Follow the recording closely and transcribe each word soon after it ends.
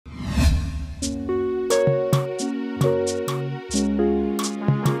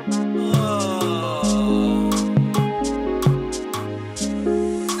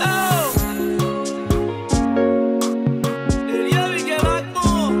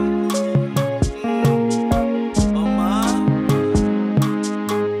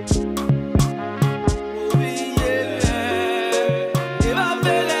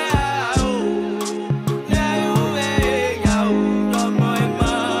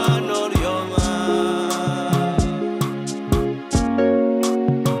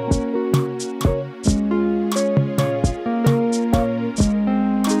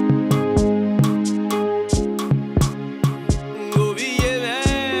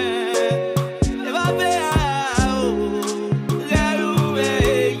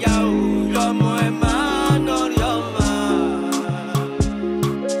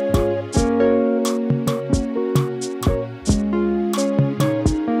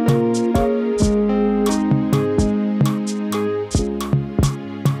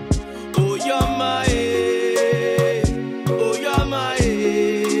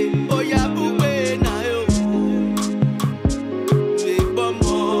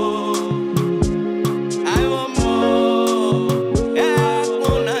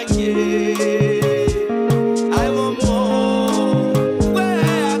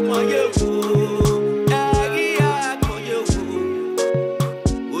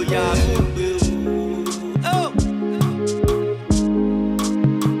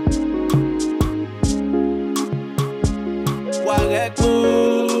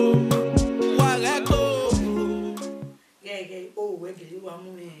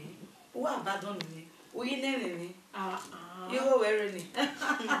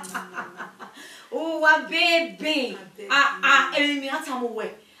Baby. Amy, at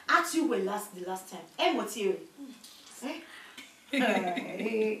you were the last time. And what's here?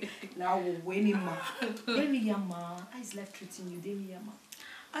 Now we're winning, ma. Demi Yama, how's life treating you, Demi Yama?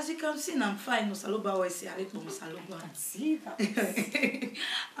 As you can see, I'm fine. No Saloba was here. See that?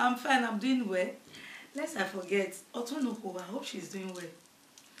 I'm fine. I'm doing well. Lest I forget, Otonoko, I hope she's doing well.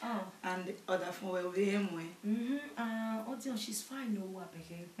 Oh. And the other phone will be him well. Otion, she's fine. No, what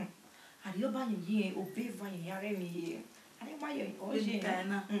again? And you're buying here, obey buying here, me. I didn't buy your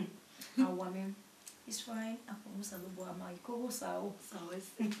Diana. Our woman is fine. I promise Saloba, my co-host.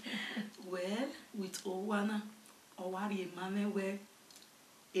 Well, with Owana, or worry, mamma, where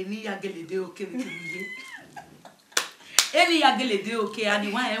any yagelede okay with me. Any yagelede okay, and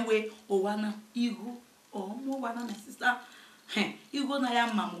the one way, Owana, you, or more one, my sister. You go na ya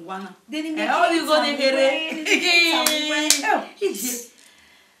mamu wana. Then you go to get it.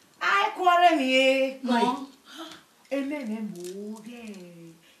 I quarrel me. No. Amen.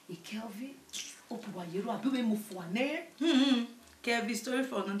 Kelvin. Opubayero abiwe mufuane. Kelvin story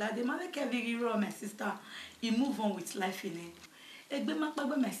for another day. Man, Kelvin hero my sister. He move on with life in it. Egbe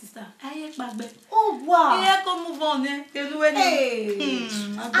makbagbe my sister. Aye bagbe. Oh wow. He go move on eh. Hey.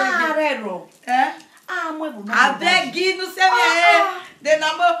 Rero. I beg you, no say then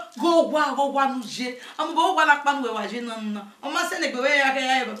I'm go nuje. I'm go like pan we waje no. I'm say ne go we ya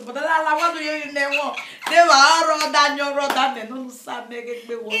but la what do you ne won? They were roda nyo roda me no sa me ge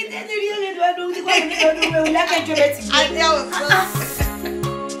gbe wo. E dey really do we like enjoy it. I tell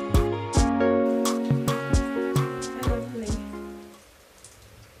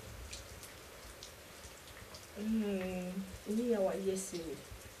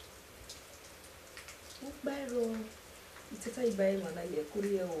Byro, it's a type by man. I hear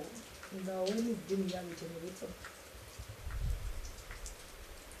Korea. Now, when it's been young generator.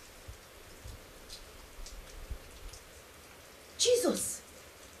 Jesus!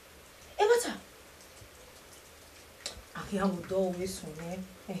 Evata! I can't always swim.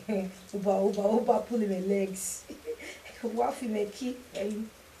 Uba, pulling my legs. Waffy me key.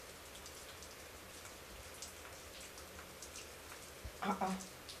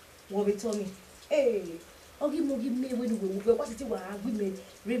 What we told me? Hey! Give me when we go. What it was with me,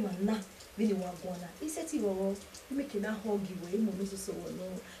 Raymond na, when you want one. He said, you making a hug you way, Monoso so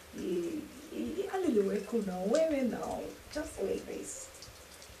no. I little way cool now. Where now? Just like this.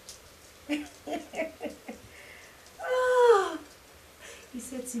 He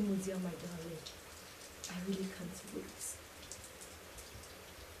said, Timothy, my darling, I really can't wait.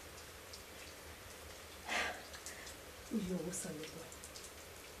 You're also a little.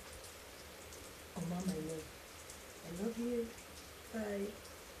 Oh, Mama, I love you. Bye.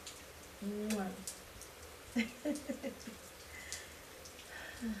 Mwah.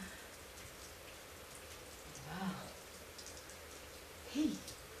 Wow. Hey,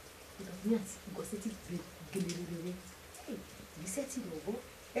 you don't need to go set it. Hey, you set it over.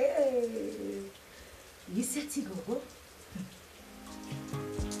 Hey, you set it over.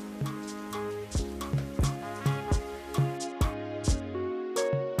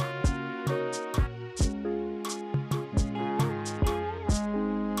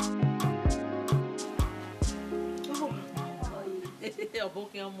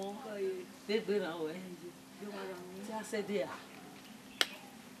 Porque amor, de bela o já se dia.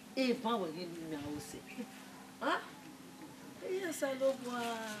 E pão aqui na você. Ah? E essa logo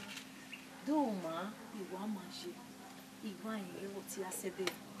doma igual magia. Igual eu te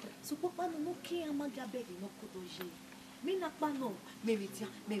aceder. Se o papai não quer a magabe no codoje. Me na pano, me vitia,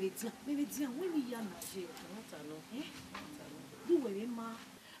 when we are magia. Do we ma?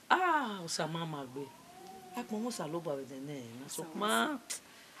 Ah, o samama be. A como Saloba with the name, so ma.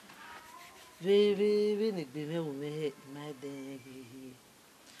 Very nickname will make my day.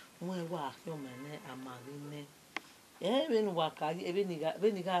 When walk your man, a marine. Even walk, even you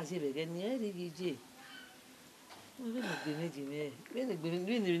guys here again, yeah, the when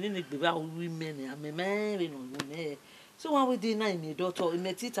women, I'm a man, so I will deny me, daughter, in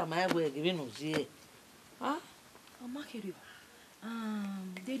the teacher, my way, giving us here. Ah, I'm marking you.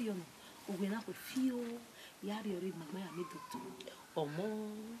 There you know, when I could feel. Yari ori mama ya mi doctor.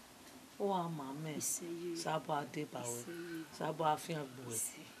 Omo o ama me. Sabo ade bawe. Sabo afian gboe.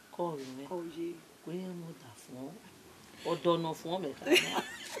 Ko ri me. Ko ye mo da fun. Odo no fún me ka.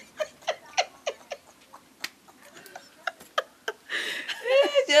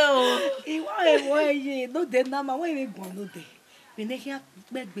 Ìwọ ye no de na ma we gbon no de. Be ne hia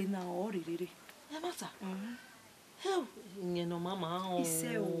gbegbe na o rere. E mata. Nyeno mama o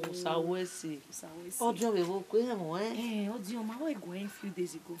Ise o sawesi. Sawesi. Ojo be wo ko e mo Odio ma we go a few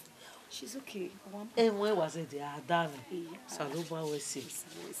days ago. She's okay. E mo e was de adana. Saloba wesi.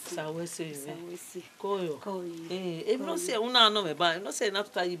 Sawesi. Sawesi. Koyo. Koyi. E no se una no me ba. No se na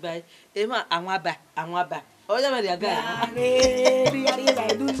tuta yi ba. E ma anwa ba. Oya me dia ga. Ri ba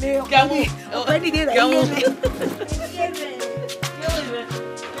du le. Kamu. O ni de ra ye.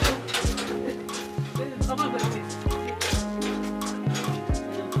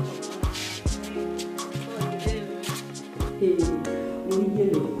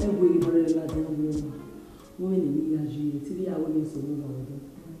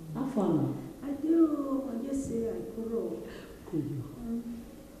 I just say I could.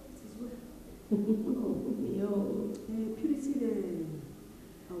 Purity there.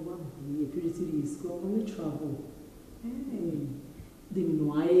 Oh wow, purity is going to travel. They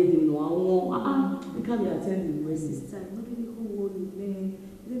know they can't be attending my sister. Not really home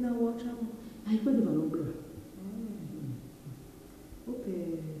then I watch them. I put them on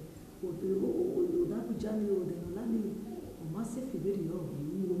okay. That Johnny or the Lani or massive very low.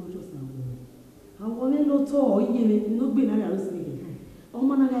 You will just now. I want to know to you no be na listening. Oh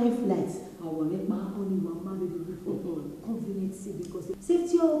man, I have flights. I want to make my only mama before convenience because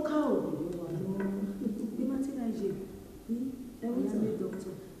safety or cow. The material. I was a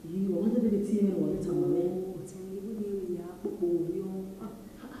doctor. You wanted to be team or little man.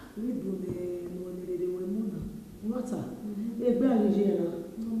 Water. A barely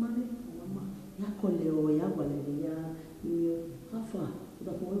no money. Ya call or ya valere you how far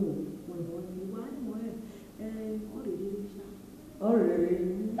the poem already.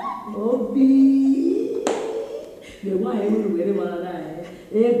 Oh, be the why very well.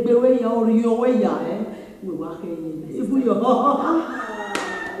 A beway or your way, we walk in. If we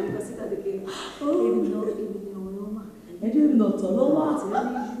are, you consider the game. I didn't know to know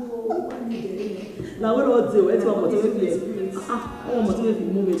now, what was the way to motivate? I want to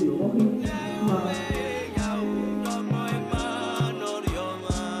move you.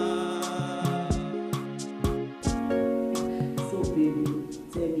 So, baby,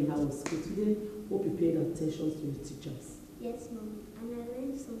 tell me how was school today? Hope you paid attention to your teachers. Yes, Mommy, and I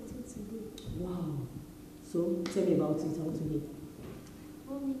learned something today. Wow. So, tell me about it. I want to hear.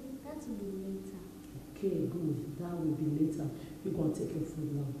 Mommy, that will be later. Okay, good. That will be later. You're going to take your food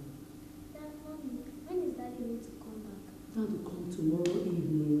now. Mommy, when is Daddy going to come back? Dad will come tomorrow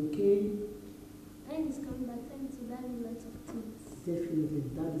evening, okay? When he's coming back, tell me to Daddy lots of things.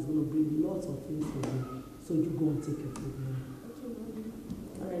 Definitely. Dad is going to bring lots of things for you. So you go and take your food now. Okay, Mommy.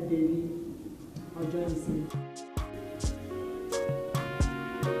 Alright, baby. I'll join you soon.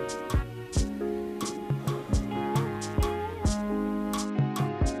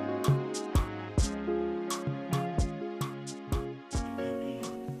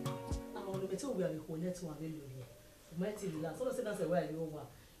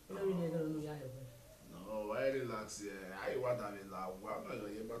 No, why relax here? I want to be loud. I'm not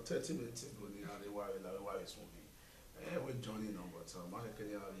going to about 30 minutes ago. Why is moving? We're joining on, but I'm not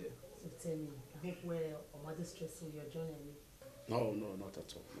going to have here. So tell me, I hope where or mother stressing your journey. No, not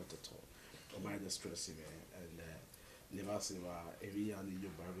at all. Not at all. I'm not stressing and never say every year in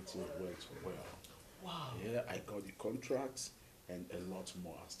your everything works well. Wow. Yeah, I got the contracts and a lot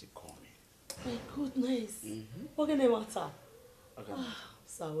more are still coming. My goodness. What can I matter? Okay.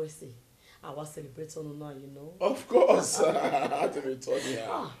 So I will say, I was celebrating now, you know. Of course. I had to be told you.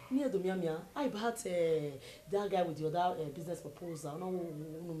 Near the Miamia, I've had that guy with the other business proposal. No,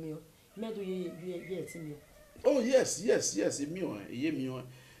 me. Oh, yes. You see,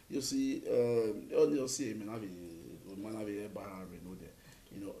 you see, you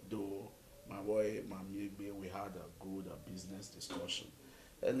know, though my boy, we had a good business discussion.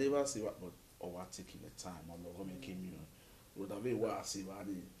 And never see what, but over taking the time on the woman came you. Would have been what I see what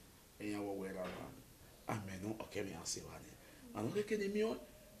in our way around. I may not okay me and see what and okay can you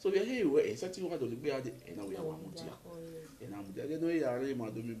so we are here where something what to be at and we are one and I'm there no ya re ma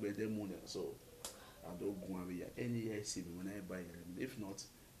do me be the moon so I don't go away any year see me when I buy them if not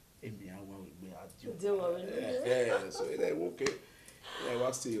me I want we be at you yeah so it okay yeah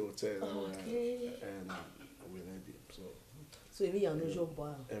what's the hotel and we ready so me and no job went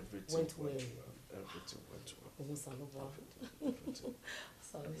well. Everything went well. Almost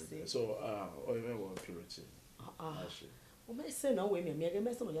everything. So, purity. I say no way, me. I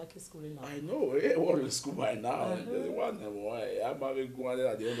get some of your kids school now. I know, what is school by now? One I'm having going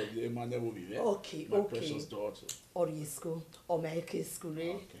at the end of the day, man, never be there. Okay, My okay. precious daughter. Or your school, or my kids school,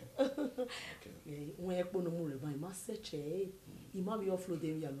 eh? Okay. When I put no more, my master chair, you might be offload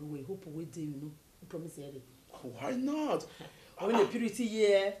them, you hope we do, you know. Promise you. Why not? When the purity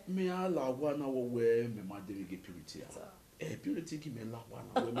year, Me allow one hour where me my day get purity. Purity give me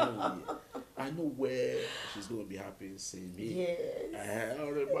one hour. I know where she's gonna be happy seeing me.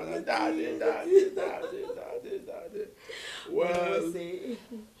 yes. Daddy. Well, maybe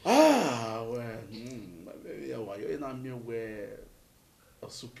you're in a where a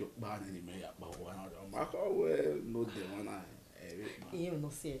super bad anyway about 1 hour. I call where no day one eye. You know,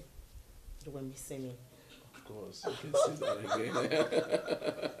 say, the one me say me. Of course, you can see that again.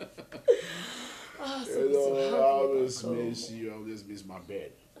 So You know, I so always miss you. I always miss my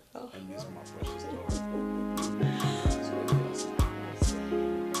bed. I miss my precious daughter.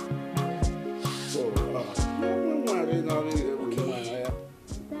 So, Dad, when did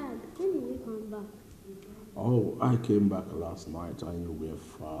you come back? oh, I came back last night and you were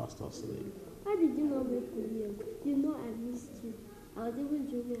fast asleep. Why did you not wait for me? You know I missed you. I was even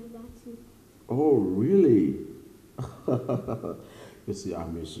dreaming about you. Oh, really? You see, I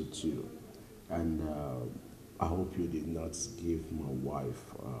miss you too. And I hope you did not give my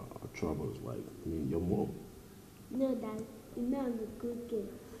wife troubles like your mom. No, Dad, you know I'm a good girl.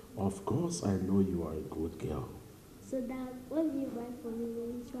 Of course, I know you are a good girl. So, Dad, what did you buy for me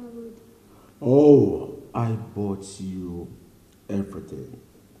when you traveled? Oh, I bought you everything.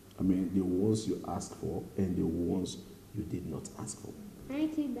 I mean, the ones you asked for and the ones you did not ask for.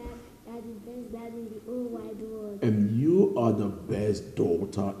 Thank you, Dad. You're the best dad in the whole wide world. And you are the best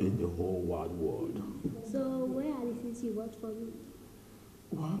daughter in the whole wide world. So, where are the things you bought for me?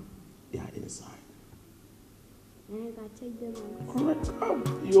 Well, they are inside. And I can check them out. Correct. Come,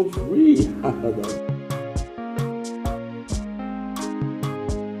 you're free.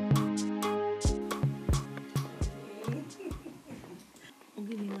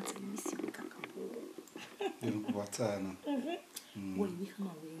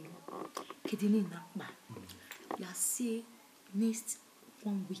 Ya say next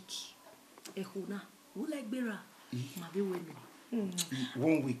 1 week. Ehuna, who like Bera? Maybe women.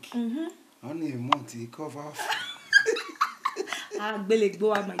 1 week. Only a month to cover.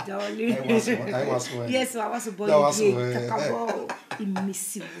 Belegbo, my darling. I was one. Yes, I was a boy. That was Kakabo. He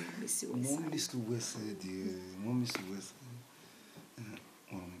miss you. Mom miss to West, dear. Mom miss to West.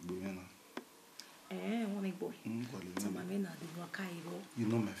 One boy. You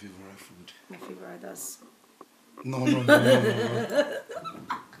know my favorite food. My favorite, that's. No.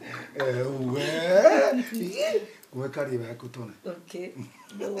 Where can you go to? Okay.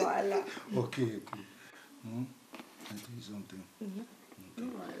 Voila. Okay. I tell you something. The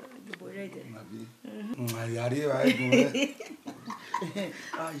boy right there. Maybe.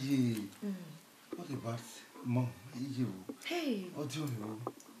 What about Mom? Hey. What do you?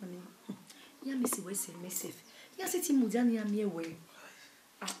 Honey. Ya missy we say myself. Ya sitting mujani ya me way.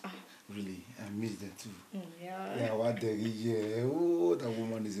 Really, I miss that too. Yeah. What the yeah. Oh, that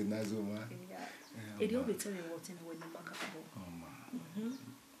woman is a nice woman. Yeah. It will be telling what in when you back up. Oh man.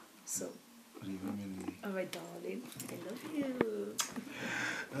 So. Remember me. All right, darling. I love you.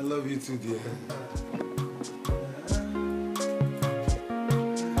 I love you too, dear.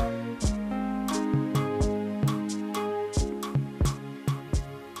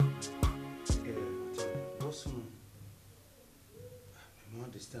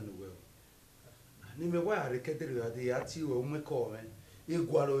 Nime wa rekedere ade ati o meko me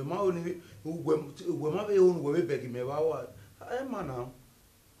igwaro ma oni ugwe ma be onu we beg me ba wa I man now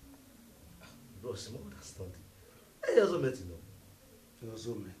bro small understand I also met you know you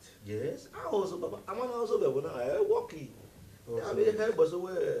also met yes I also baba I'm also be when I working I be kind boss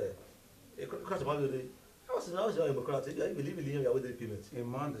we e crash ma be I was in democratic I believe in you with the payment a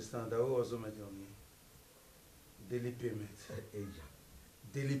man understand I also met on me daily payment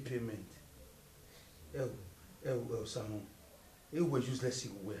daily payment Simon, it was useless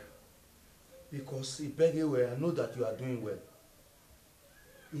well because he beg you I know that you are doing well.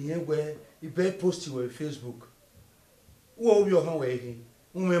 Where he beg post you on Facebook. Who your hand waiting?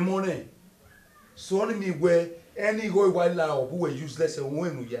 Money. So only me where any go while now who were useless and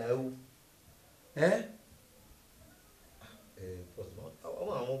when we are.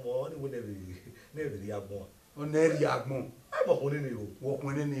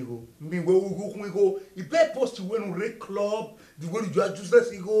 Me we go. If they post you when we club, the way you are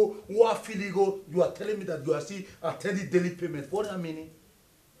useless ego, who are feel ego, you are telling me that you are still attending daily payment. What I mean?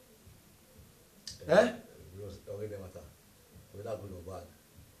 whether good or bad.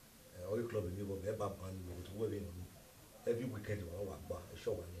 All club in Europe, ever band to where every weekend we walk back a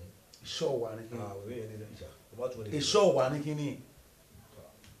show one. Show one. We ain't in about 20. A show one kini.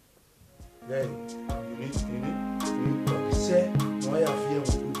 Yeah, you need say no ya fear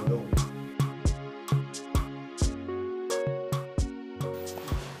with you know.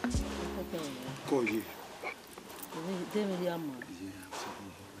 Call you. Demi yama.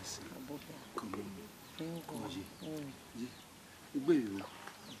 Igbe yo.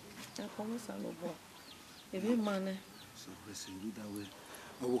 Ya komo salobo. Ebi mane. So we say you that way.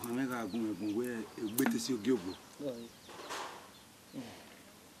 Owo kan me ga gun egun we egbe te si oge ogbo.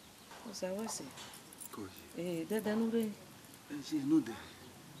 O sa we se. Call you. Dede nu re. She no de.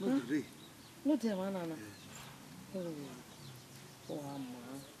 No de re. No de manana. O ama.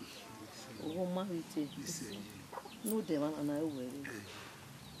 O ma wite. No de manana e we.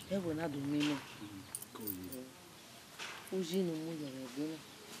 E we na do mi no. Call you. Hoje no mundo é bem,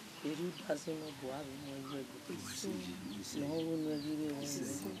 ele fazendo uma boa, uma boa. Não, não é viver um.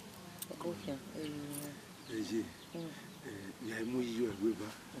 A coisa ya mu yi yo egbe ba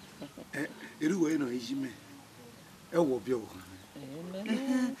eru we no yi me e wo bi o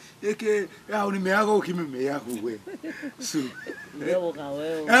eke ya oni me ago ki me ya ku we so é o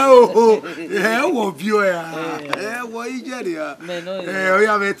cawe e wo bi o ya e wo yi je de ya o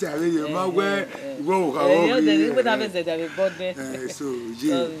ya me ti are ye ma we wo ka o eu tenho que dar vez de bode so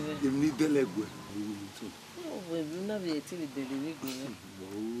je ni delegwe we na be ti de de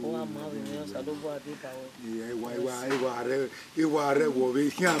o ama we no sa do bo ade pa we iwa re wo be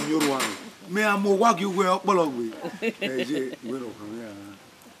ki am yoru an me am wa ki we opologbe je we no kan ya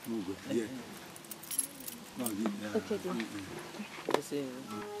mo go ye no gi okay then say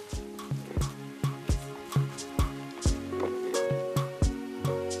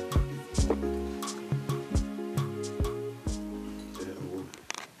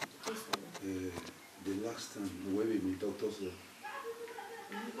the last time we were with doctors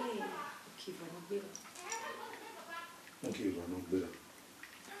okay, we're not better.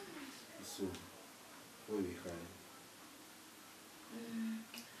 So, what we have?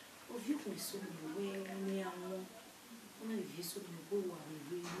 Of you can so where near one. One of you so go away,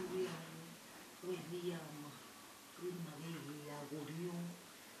 we are with Maria, would you?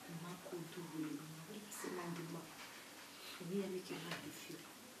 Marco to will listen on the map. We are making like the few.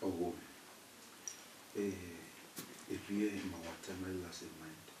 Oh, if we are in our time, last in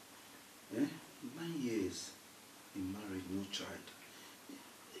mind. 9 years in marriage, no child.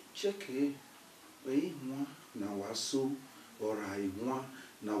 Check it. We want now was so, or I want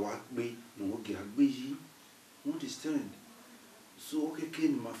now what be no get busy. Understand? So okay,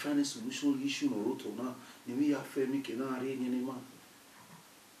 can my final solution issue no roto na. Ni have me can arrange any man.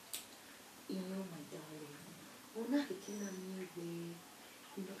 You know, my darling. Ona hekina ni we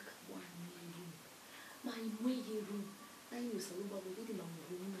look one room. My way room. I use a little bit of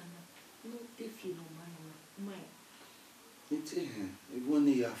room no if you know my. It's even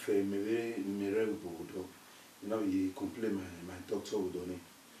if you have a miracle, you know, you complain my doctor would on it.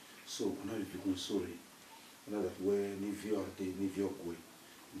 So, I'm not even sorry. You know that when if you are the if you're going.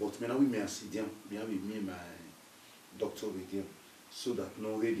 But when we may see them, me have me my doctor with them so that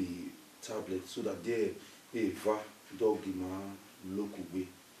no ready tablet, so that they va dog ma local way.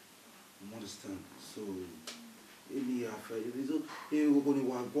 You understand? So, any affair, it is only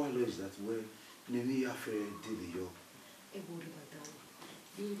one is that way. Any affair did yo.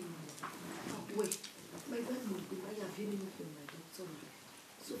 Wait, my bad would be I have any with my doctor.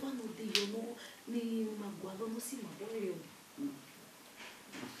 So far, no day, you know, me, my guava, no see my boy.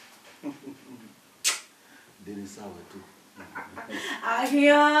 Denis Sour too. I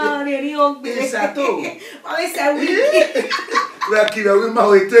hear really old Denis Sato. I said, we are killing my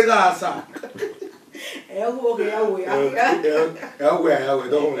way to Gaza.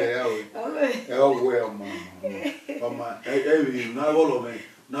 away. Don't worry, Mama. Every now of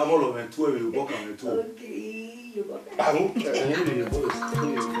me, 2 you walk on the 2. Okay, you got I hope your voice.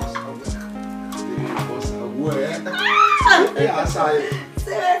 Yes, I.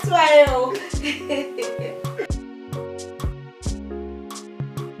 that's why.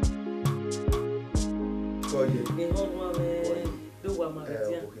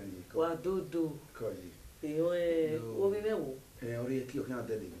 Wa do. O bi mewo. Ori eki o kan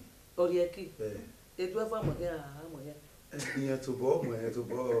tele mi. Ori eki. Edu afa mo ya, mo ya. Ìyẹn tó bọ́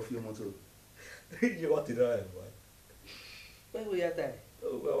fi ọmọ tó. You want to know, boy? Where we are there?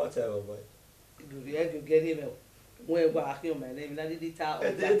 Oh, well, what's that, boy? You get him out. When we are here, my name is Dita.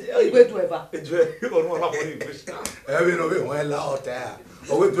 Where do ever? Every no way when la hotel.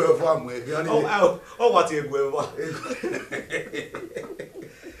 O we do farm we bi oni. Oh what e go ever.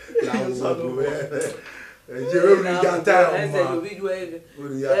 La so do we. Je we ri janta o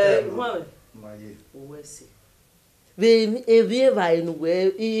ma. Maye. O se. Ve evi vai no we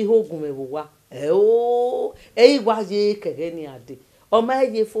I hogun me wo wa. O e wa ye kege ni ade. O ma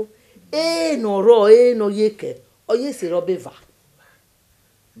ye fo. No ro no ye ke. O ye se ro be va.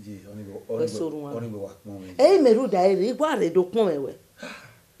 Je oni go wa pon. Meru da ere igwa re do pon ewe.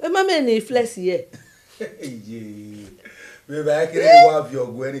 E ma me ni flex ye. Je. Me ba kire wa fi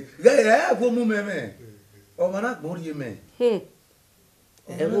ogun eni. Go mu me me. O ma na gbon ri me. E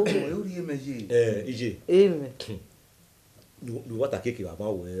wo mo ri me je. Ije. Amen. Du wata keke ba ma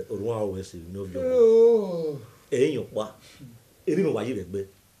we orun a we se no bi ogun. Oh. Eyan pa. Eri mo wa yi regbe.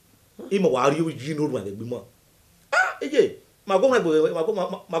 Imo wa ri oji no run regbe mo. Ije. Ma go ma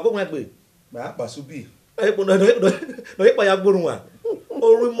gbe. Ba pa subi. E po no ye pa ya gborun wa.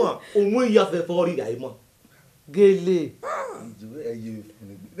 Orun mo, ohun ya fe fo ri ga mo. Gele. Ije eye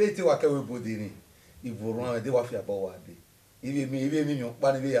be ti wa ke we bode ni. Ivorun a de wa fi abo wa de. Ibe mi mi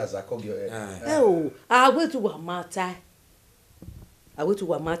pa ni be ya za ko ge. O, awetu wa mata. Awetu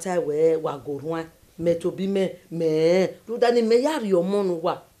wa mata we wa gorun me to bi me do dani me yari omo nu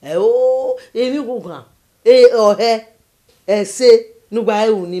wa. O, emi wo gan. Ohe. Se nu gba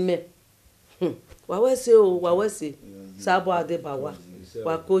ewu ni me. Wa we se o, wa we se. Sabo Adebawa.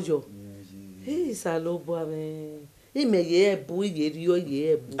 Wa kojo. Salobo ame. Imeye ebu yeri o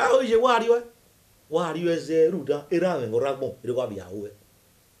ye ebu. O je wa ri we ze ruda era me oragbon ere wa bi yawo e.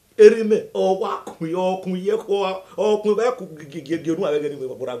 Eri me o wa kun ye ko okun ba ku gegerun ave gani me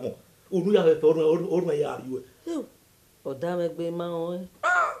oragbon. Onu ya fe orun ya ri we. Oda me gbe ma o.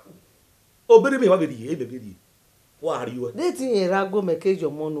 Obere me wa be ri e be ri. Wa ri we. De ti era go me kejo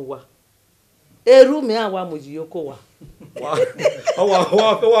monu wa. Eru me awa moji yoko wa. Wa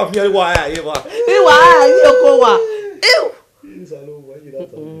fi wa ya ye ba. Iwa yi yoko wa. Salobo yi da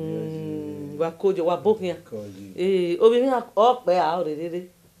ta. Wa kojo wa bokin. Obi mi ope a o rere.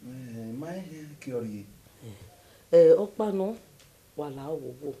 Mai ki ori. Opa no wa la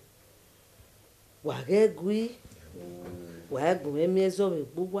wo. Wa gegui. Wa egun emi ezo me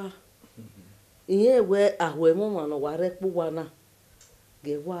gbowa. Iyen we ahwe mo ma no wa re po wa na.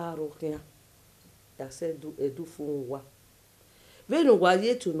 Ge wa ro kian. Ya se edu fun wa. Venu wa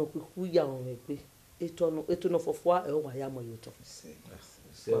ye to no kuku ya o me pe. Eto no fofo e wa ya mo yo to.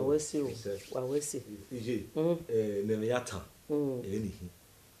 Wa we se o. Wa we se. Ije. Ne ya tan. Eni.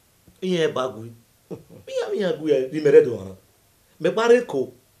 Iyen bagu. Mi agu e ri mere do ran. Me pare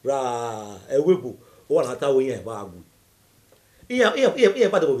ko ra ewebo o wa na ta wo yen bagu.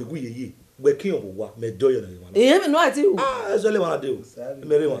 Iyen pa de bo bigu yeye. Gbe kin o wa me do yo na wa. Iyen me no ati u. So le wa de o.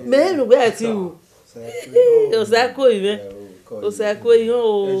 Mere wa. Me nu gbe ati u. O sa ko ibe. O sa ko iyan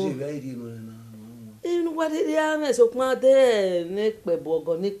o. Eji be ri no na. Inu wa de ya me so pon de ne pebu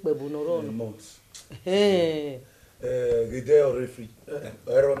ogo ne pebu no ro no. Gide o refri.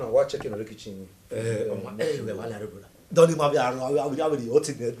 Ero na wa check in the kitchen. O ma we wa la re bra. Doni ma bi arun awi awi o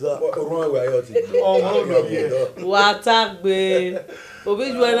ti ne da. Orun we ayo ti. O mo lo bi. Wa ta gbe.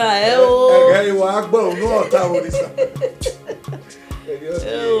 Obi ju na e o. Ege wa gbo nu ota o ni sa.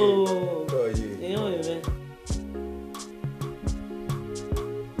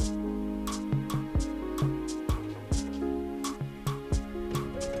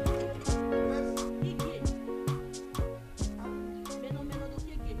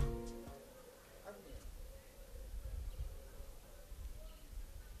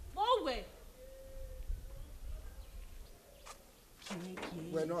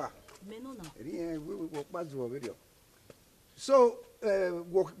 So,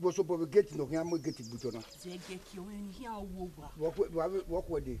 was supposed to get no hammer getting button. Walk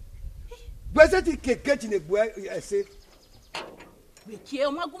with it. Where's that getting it? Where I say, we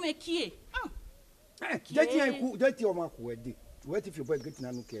kill my gum, key. That's your mark. What if you were getting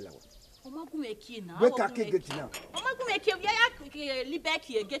a new killer? Now. Where can I get now? I'm not going to make you live back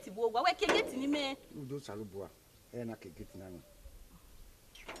here, get it. Where can get in me? You do Salubua, and I can get now.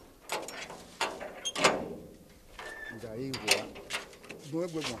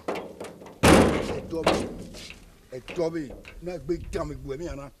 A Toby, not big tummy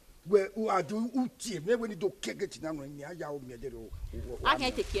women. Where I do cheap, never need to kick it now. I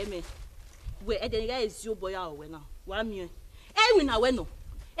can't take care of me. Where the guy is your boy, now. 1 year. Eh, we now, no.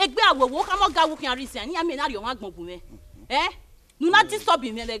 Egbe awo wo ka mo ga wo kan reason ni ame na ri o wa gbon bu me. Nuna disturb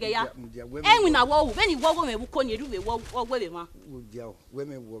me lege ya. Wina wo, when you wo me ko ni ruwe wo we ma. Wo dia o, we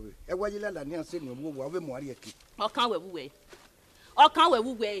me wo we. E wa yele la ni ase ni wo wo mo ari eki. O kan we wu we. O kan we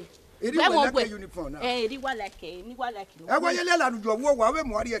wu we. Eri wa like uniform na. Eri wa like, ni wa like. E wa yele la nu jo wo wo we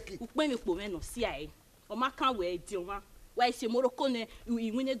mo ari eki. Upe mi po me no si ai. O ma kan we di o ma. Wa ise moroko ne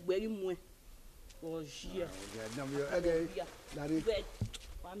iwin egberi mu e. O jia. Na mi ege. Dari.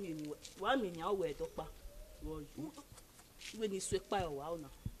 Wa mi ni o we do pa. Wo we ni so pa o wa o na.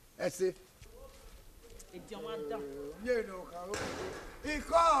 Ese. E di o ma da. Ye no ka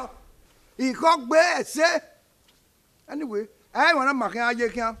o. Iko gbe ese. Anyway, ai wana makin aye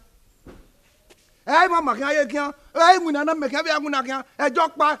kian. Ai ma makin aye kian. Ai muna na mekan bi aguna kian. Ejo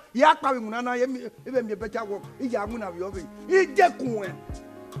pa, ya pa wi muna na ye mi ebe mi becha wo. Ija aguna bi obi. Ije kun e.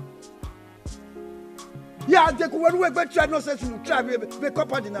 Ya je kun we gbe try no say you try be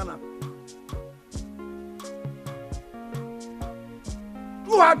copper dinana.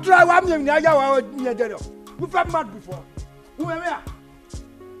 You are try wa mi ni aya wa ni ejero. You felt mad before. Who am I?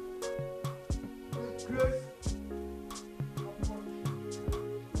 Close.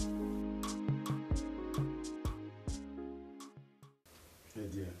 Hey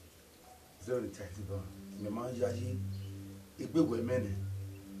dear. Zero detective. Me man jaji igbewe mene.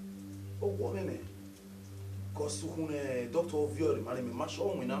 O wo mene. Cause hune doctor ovio man me ma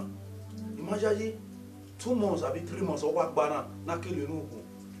show me na. Imagine 2 months abi 3 months o wa gba na kele nu ogun.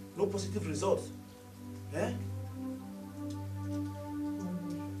 No positive results. Eh?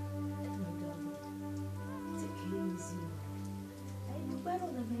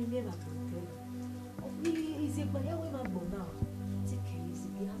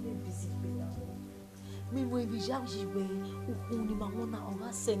 Mi mo bi ja jibe o ni ma wona o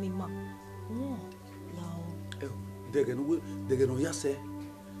ga cinema. Lao. Dege no ya se.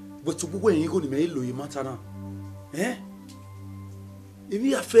 But to bugo yin go ni me lo yi mata na. Eh? If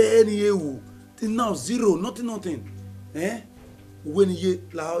you affair any ewu, till now zero, nothing. Eh? When you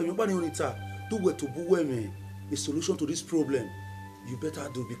la you bani onita, do what to bugo me a solution to this problem. You better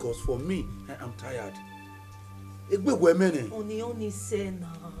do because for me, I am tired. Egbe we mene. Oni se na.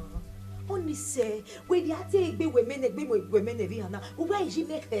 Oni se we di ate egbe we mene bi ana. O ba yi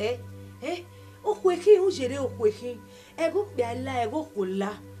me ke. Eh? O kweki o jere o kweki. Ego pe ala ego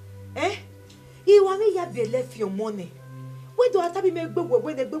kola. Eh? Iwa mi ya bele fi omone. We do atabi me gbe we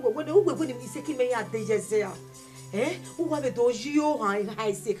o gbe ni ise ki me ya deje ya. Eh? O wa be do jio han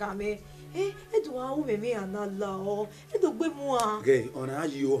ise ka me. Eh? E do wa o me ana la o. E do gbe mu a. Okay, ona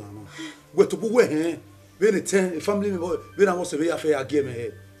ayi o han. We to bugo he. Be ni ten family me boy, be na wo se be ya fe age me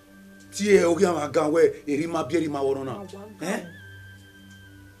he. Ti e o gi am gan we eri ma bi eri ma wo na. Eh?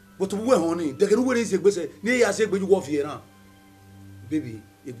 We to bugo he ni. De ke no we ni se gbese, ni ya se gbeju wo fie na. Baby,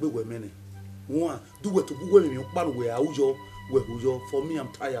 egbe we mene. One, do what to bugo me pan we aujo, for me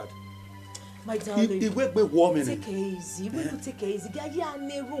I'm tired. My darling. If we be woman. Take it easy. We could take it easy. Gaji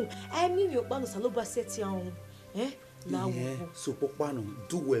ane room. I mean you pan saloba set down. Eh? Now. So popano,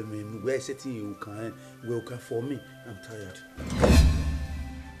 do we me we setting you can welcome for me. I'm tired.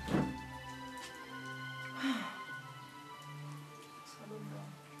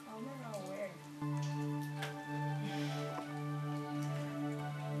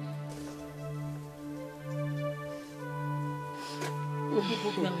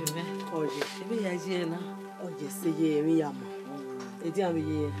 Oje, ebe ya je na. Oje se ye mi ya mo. Edi am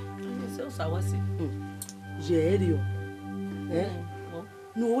ye. Se o sawasi. Je eri o. Eh?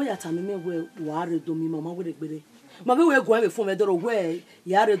 No wo ya ta mi me we wa re do mi mama we gbere. Ma be we go me fun me doro we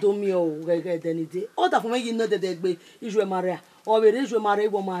ya re do mi o gege denide. O ta fun me yi no de gbe ijo maria. O be re ijo maria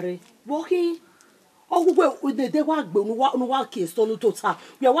ibo mare. Working. Ogugwe de wa gbe nu wa ke so nu to ta.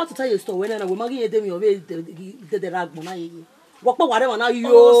 We wa to tell you story when na we magi ye de mi o be de ragbon na ye. Wọ́pọ̀ wàrẹ́ wọn náà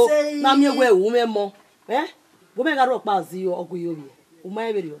yóò náà mi ẹ̀wọ̀ ẹ̀wọ̀ mẹ́mọ́ ẹ́ gómìnà gàdúrà pa àzí ọgùn yóò yẹ ọmọ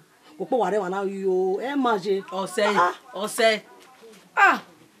ẹ̀ bẹ̀rẹ̀ wọ́pọ̀ wàrẹ́ wọn náà yóò ẹ̀ máa ṣe.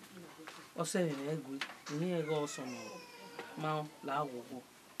 ọ̀sẹ̀ mi ẹ̀gbẹ́ ní ẹ̀rọ ọ̀sán máa láwọ̀ wọ̀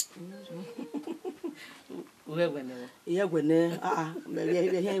wẹ́wẹ́ ni wọ́n. ìyẹ́wẹ̀ ní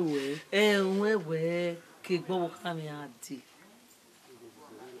ẹ̀yẹ́ ìwẹ̀. ẹ̀hún ẹ̀wẹ̀ kí gbọ́wọ́ kámi àdì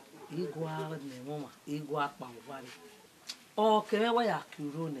igwa nẹ̀wọ̀n igwa àpàwọ̀ o keme wa ya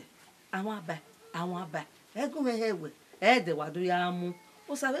kuro ne àwọn aba egun me hewe e de wa do ya mu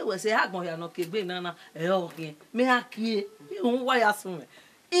o sabe we se agbon ya no kegbe na na e o kin me akie un wa ya sun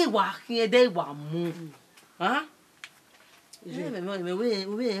e wa kin de wa mu ha je me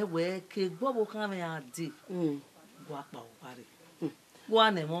we ke gbo kan me adi gwa pa o pare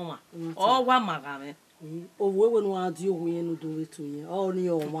gwa ne mo ma o wa maga me o we no adi ohun yen no do wetu yen o ni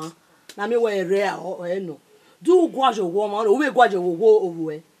o wa na me we re o e no do gwajo woman o we gwajo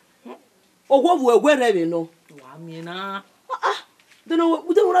wo owo wo re no wa mi na don't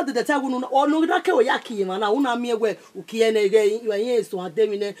know the tag no no da ke o yaki ma na una mi egwe ukie na ege yen so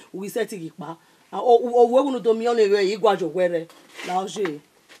ademi ne we set ipa o we no do mi on e igwajo gwere la oje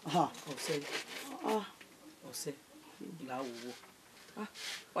o se la wo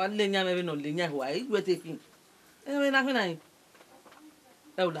wa le nya me no le nya wa igwe te fin e we na fin na e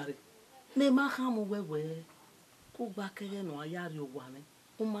o dare me ma kha mo wewe ko gba kere no ayari owa me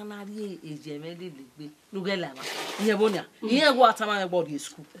o ma na ri ejeme le gbe lugela ma iye bonia iye go atama e body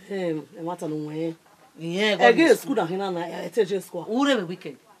school e mata no we iye go e school na hina na e teje school ure be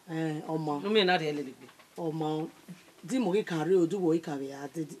weekend omo no me na ri ele gbe omo di mo ki kare odu wo ikare ya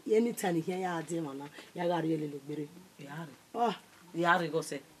de anytime here ya de mana ya ga ri ele gbere yare yare go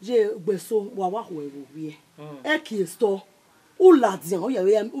se je gbeso wa wa ho ewo wie e ki store ula dian o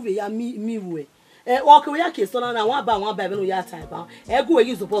ya mi we o ke ya ke so na wa ba be no ya type e go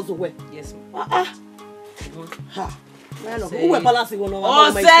we suppose we yes ma ha no we balance go no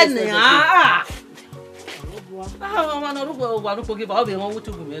wa se ni ma no ru go wa no ko gi ba o be won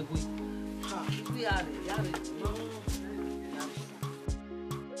wutu gu me gu ha yare